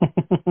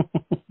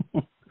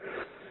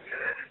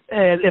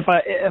 And if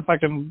I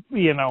can,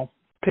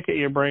 pick at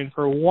your brain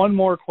for one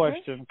more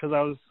question, because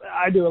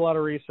I do a lot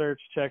of research,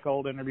 check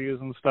old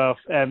interviews and stuff,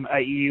 and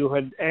you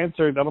had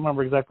answered, I don't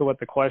remember exactly what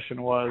the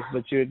question was,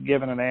 but you had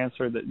given an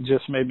answer that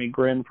just made me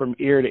grin from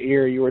ear to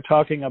ear. You were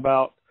talking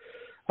about,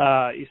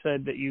 you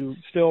said that you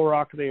still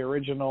rock the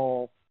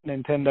original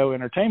Nintendo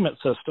Entertainment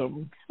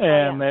System,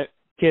 and that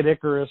Kid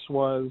Icarus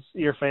was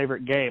your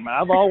favorite game.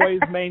 I've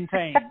always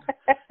maintained,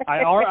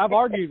 I've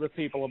argued with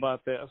people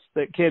about this,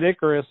 that Kid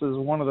Icarus is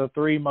one of the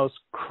 3 most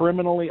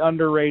criminally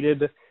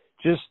underrated,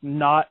 just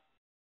not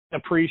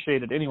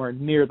appreciated anywhere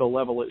near the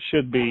level it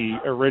should be,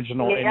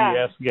 original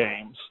NES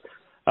games.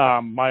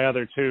 My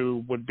other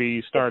 2 would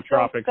be Star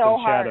Tropics and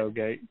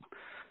Shadowgate.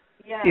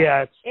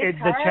 Yeah, it's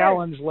the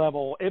challenge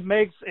level. It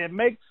makes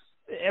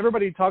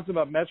everybody talks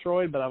about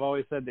Metroid, but I've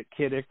always said that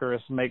Kid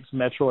Icarus makes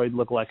Metroid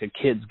look like a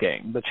kid's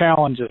game. The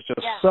challenge is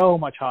just so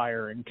much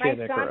higher in Kid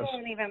Icarus. My son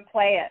won't even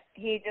play it.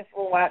 He just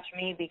will watch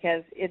me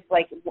because it's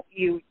like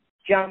you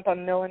jump a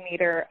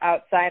millimeter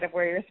outside of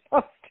where you're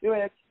supposed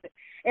to.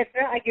 It's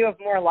not like you have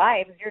more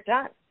lives. You're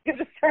done. You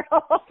have to start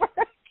all over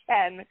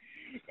again.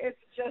 It's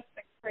just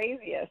the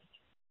craziest.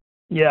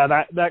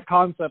 Yeah, that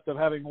concept of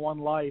having one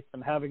life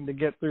and having to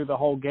get through the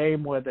whole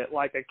game with it,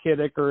 like a Kid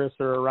Icarus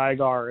or a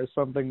Rygar, is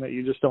something that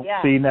you just don't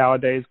see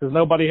nowadays, because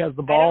nobody has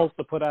the balls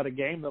to put out a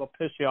game that'll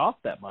piss you off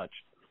that much.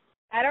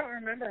 I don't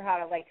remember how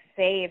to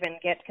save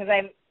and get, because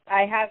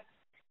I have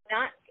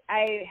not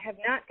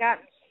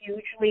gotten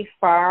hugely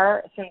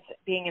far since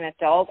being an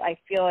adult. I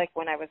feel like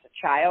when I was a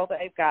child,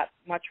 I got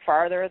much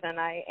farther than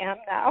I am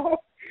now,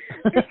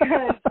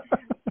 because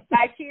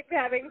I keep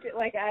having to,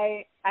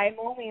 I'm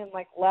only in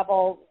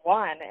level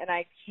 1, and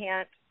I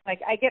can't,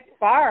 I get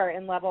far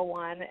in level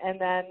 1, and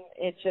then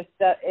it just,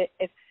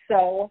 it's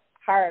so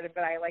hard,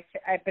 but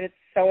but it's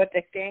so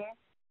addicting,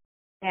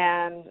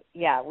 and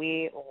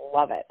we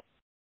love it.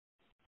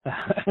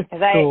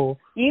 Cool.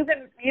 You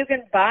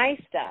can buy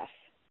stuff.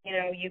 You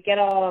know, you get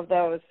all of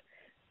those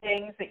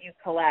things that you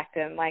collect,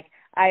 and like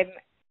I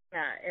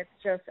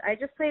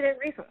just played it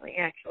recently,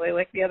 actually,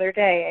 like the other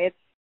day.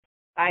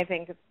 I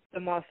think it's the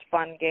most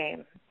fun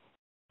game.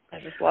 I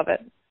just love it.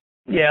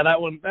 Yeah,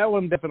 that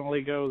one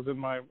definitely goes in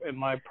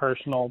my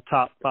personal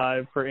top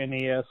 5 for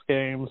NES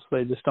games.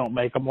 They just don't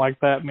make them like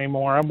that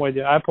anymore. I'm with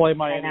you. I play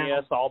my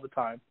NES all the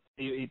time.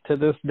 To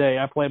this day,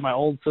 I play my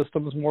old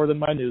systems more than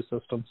my new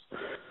systems.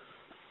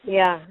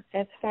 Yeah,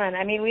 it's fun.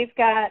 I mean, we've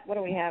got, what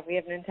do we have? We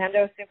have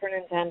Nintendo, Super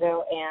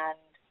Nintendo,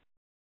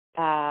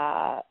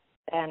 and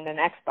an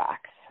Xbox.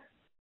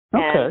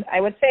 Okay. And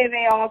I would say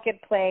they all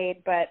get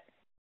played, but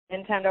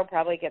Nintendo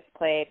probably gets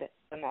played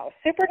the most.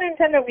 Super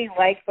Nintendo we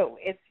like, but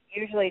it's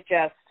usually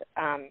just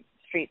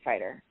Street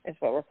Fighter is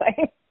what we're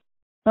playing.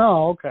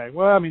 Oh, okay.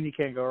 Well, I mean, you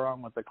can't go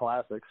wrong with the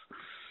classics.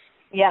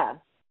 Yeah.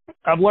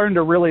 I've learned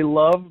to really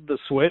love the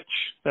Switch.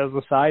 As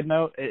a side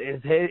note,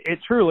 it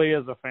truly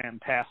is a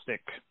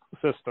fantastic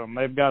system.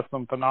 They've got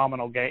some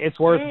phenomenal games. It's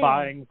worth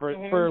buying for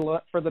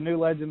the new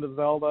Legend of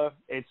Zelda.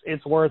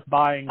 It's worth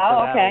buying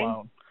for that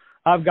alone.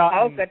 I've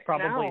gotten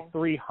probably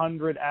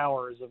 300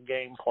 hours of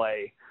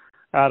gameplay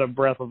out of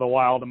Breath of the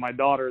Wild, and my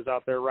daughter's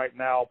out there right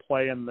now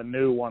playing the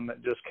new one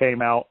that just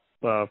came out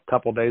a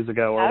couple days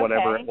ago or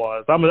whatever it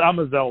was. I'm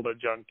a Zelda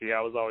junkie.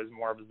 I was always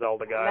more of a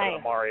Zelda guy than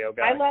a Mario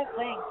guy. I love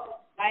Link.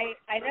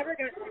 I never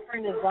got super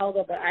into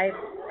Zelda, but I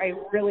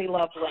really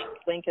love Link.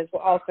 Link is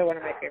also one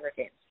of my favorite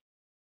games.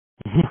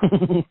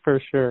 For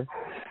sure.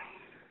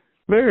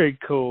 Very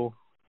cool.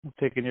 I'm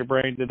taking your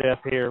brain to death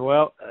here.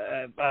 Well,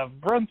 I've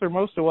run through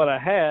most of what I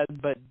had,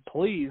 but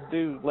please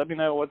do let me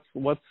know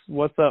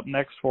what's up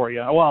next for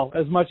you. Well,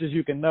 as much as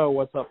you can know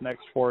what's up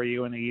next for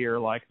you in a year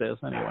like this,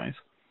 anyways.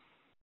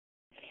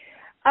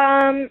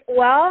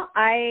 Well,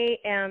 I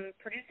am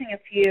producing a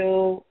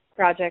few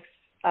projects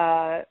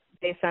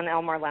based on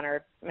Elmore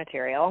Leonard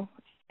material,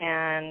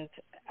 and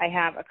I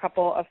have a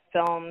couple of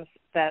films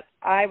that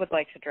I would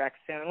like to direct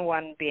soon,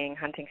 one being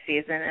Hunting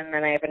Season, and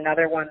then I have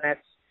another one that's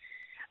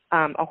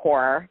a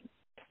horror.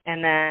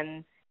 And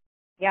then,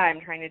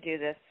 I'm trying to do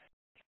this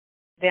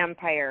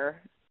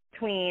vampire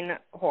tween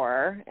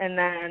horror. And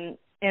then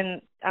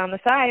on the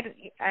side,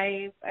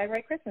 I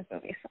write Christmas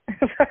movies.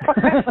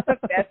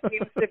 That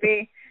seems to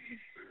be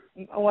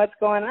what's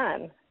going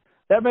on.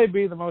 That may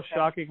be the most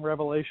shocking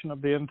revelation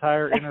of the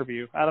entire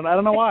interview. I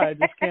don't know why. I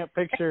just can't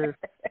picture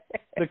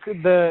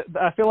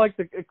I feel like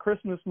the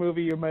Christmas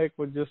movie you make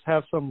would just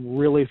have some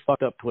really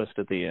fucked up twist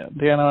at the end.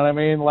 You know what I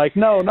mean? Like,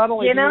 no, not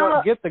only do you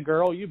not get the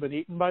girl, you've been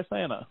eaten by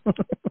Santa.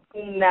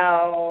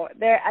 No,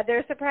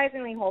 they're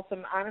surprisingly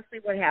wholesome. Honestly,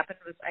 what happened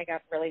was I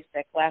got really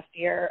sick last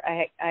year.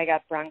 I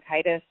got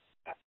bronchitis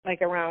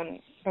like around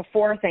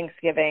before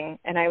Thanksgiving,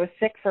 and I was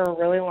sick for a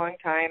really long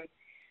time.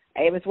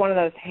 It was one of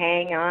those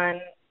hang on,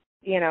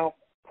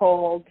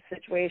 cold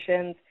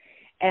situations.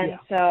 And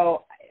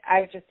so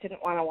I just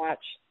didn't want to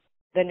watch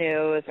the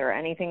news or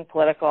anything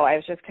political. I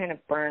was just kind of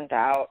burned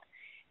out.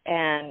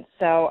 And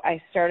so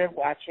I started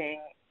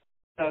watching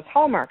those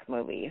Hallmark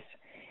movies.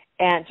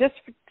 And just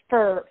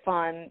for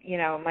fun,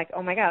 I'm like,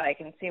 oh my God, I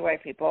can see why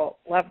people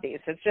love these.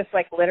 It's just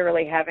like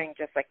literally having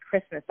just like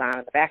Christmas on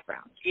in the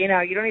background. You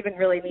don't even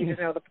really need to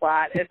know the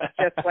plot. It's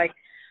just like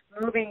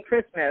moving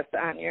Christmas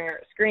on your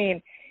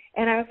screen.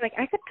 And I was like,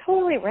 I could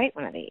totally write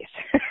one of these.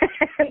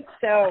 And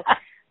so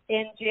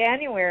in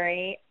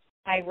January,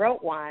 I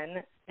wrote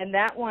one, and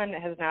that one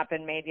has not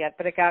been made yet,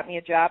 but it got me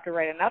a job to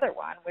write another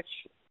one, which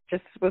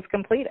just was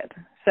completed.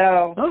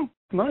 So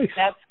nice.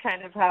 That's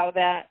kind of how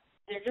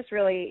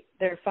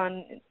they're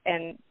fun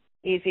and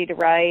easy to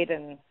write,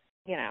 and,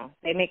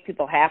 they make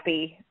people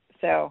happy.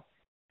 So,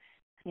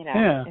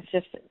 It's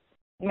just,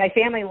 my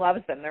family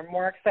loves them. They're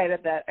more excited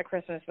that a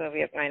Christmas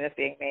movie of mine is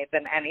being made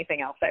than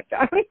anything else I've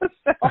done.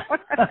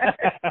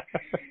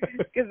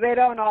 Because they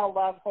don't all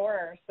love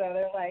horror. So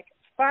they're like,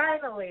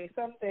 finally,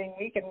 something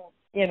we can,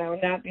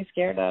 not be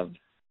scared of.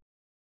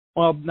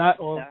 Well,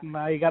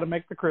 now you got to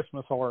make the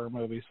Christmas horror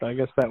movie. So I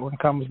guess that one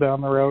comes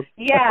down the road.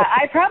 Yeah,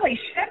 I probably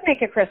should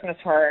make a Christmas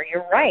horror.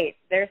 You're right.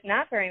 There's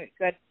not very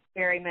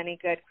many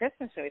good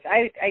Christmas movies.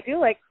 I do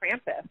like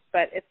Krampus,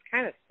 but it's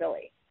kind of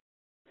silly.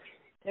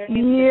 There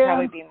needs to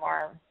probably be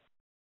more.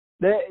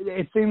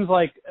 It seems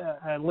like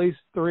at least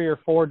 3 or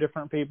 4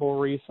 different people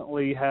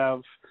recently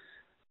have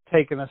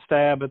taken a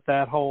stab at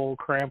that whole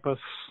Krampus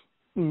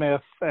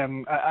myth,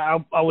 and I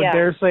would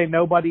dare say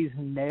nobody's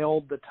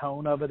nailed the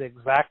tone of it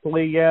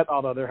exactly yet,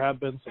 although there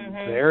have been some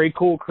very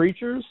cool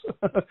creatures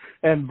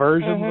and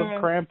versions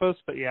of Krampus,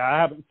 but I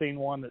haven't seen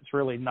one that's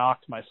really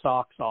knocked my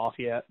socks off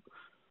yet.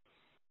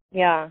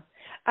 Yeah.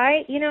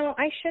 I'm gonna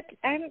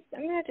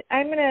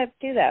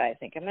do that. I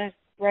think I'm gonna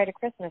write a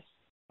Christmas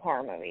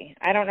horror movie.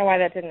 I don't know why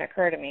that didn't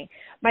occur to me.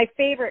 My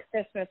favorite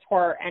Christmas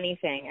horror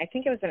anything, I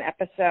think it was an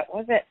episode,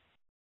 was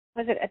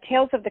it a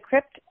Tales of the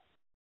Crypt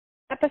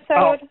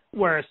episode?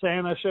 Where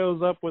Santa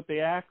shows up with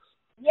the axe?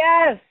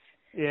 Yes.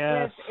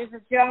 Yes. Is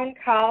it Joan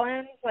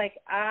Collins?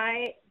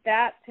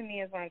 That to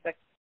me is one of the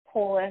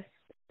coolest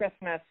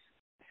Christmas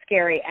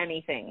scary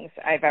anythings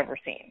I've ever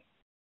seen.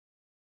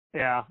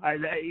 Yeah,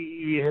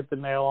 you hit the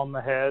nail on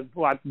the head.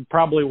 Well,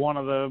 probably one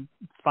of the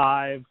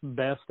 5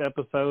 best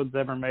episodes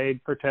ever made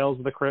for Tales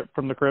of the Crypt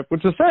from the Crypt,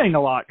 which is saying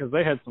a lot because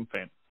they had some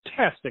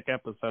fantastic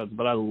episodes,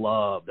 but I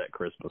love that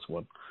Christmas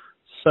one.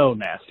 So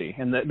nasty.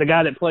 And the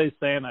guy that plays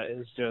Santa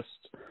is just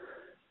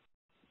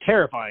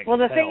terrifying. Well,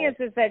 the thing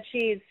is that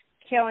she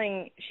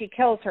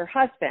kills her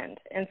husband,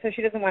 and so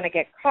she doesn't want to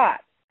get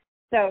caught.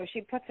 So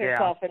she puts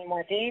herself in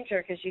more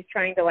danger because she's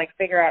trying to, like,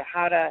 figure out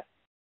how to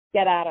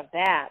get out of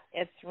that.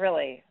 It's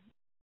really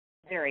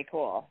very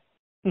cool.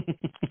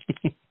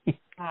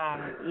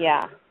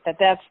 Yeah,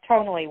 that's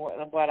totally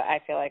what I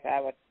feel like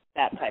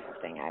that type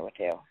of thing I would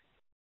do.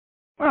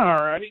 All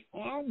righty.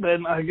 Well,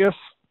 then I guess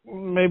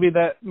maybe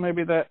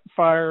that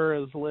fire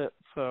is lit.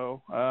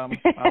 So I'm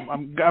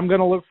going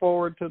to look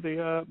forward to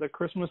the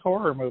Christmas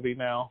horror movie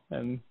now,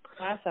 and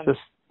just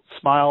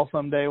smile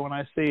someday when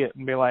I see it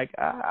and be like,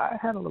 I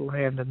had a little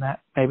hand in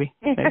that, maybe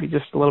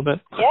just a little bit.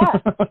 Yeah.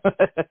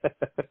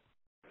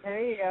 There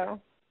you go.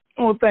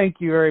 Well, thank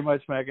you very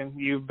much, Megan.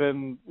 You've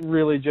been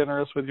really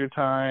generous with your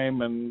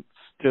time, and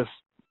just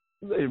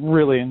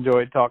really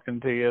enjoyed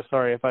talking to you.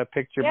 Sorry if I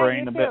picked your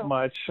brain a bit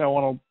much. I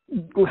want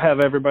to have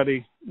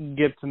everybody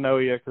get to know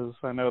you because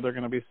I know they're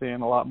going to be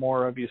seeing a lot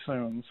more of you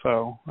soon.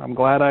 So I'm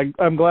glad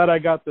I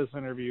got this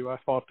interview. I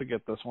fought to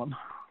get this one.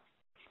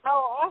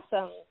 Oh,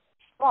 awesome.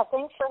 Well,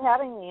 thanks for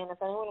having me. And if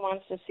anyone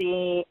wants to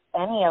see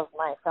any of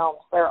my films,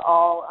 they're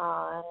all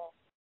on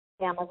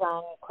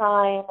Amazon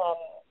Prime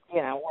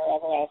and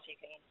wherever else you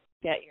can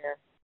get your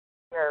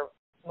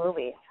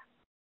movies.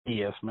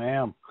 Yes,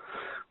 ma'am.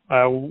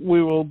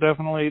 We will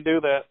definitely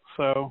do that.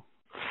 So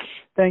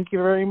thank you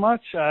very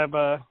much.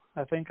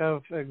 I think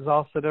I've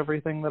exhausted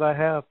everything that I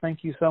have.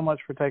 Thank you so much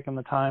for taking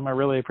the time. I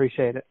really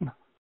appreciate it.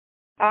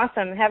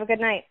 Awesome. Have a good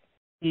night.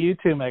 You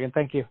too, Megan.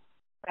 Thank you.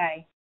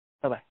 Bye.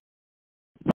 Bye-bye.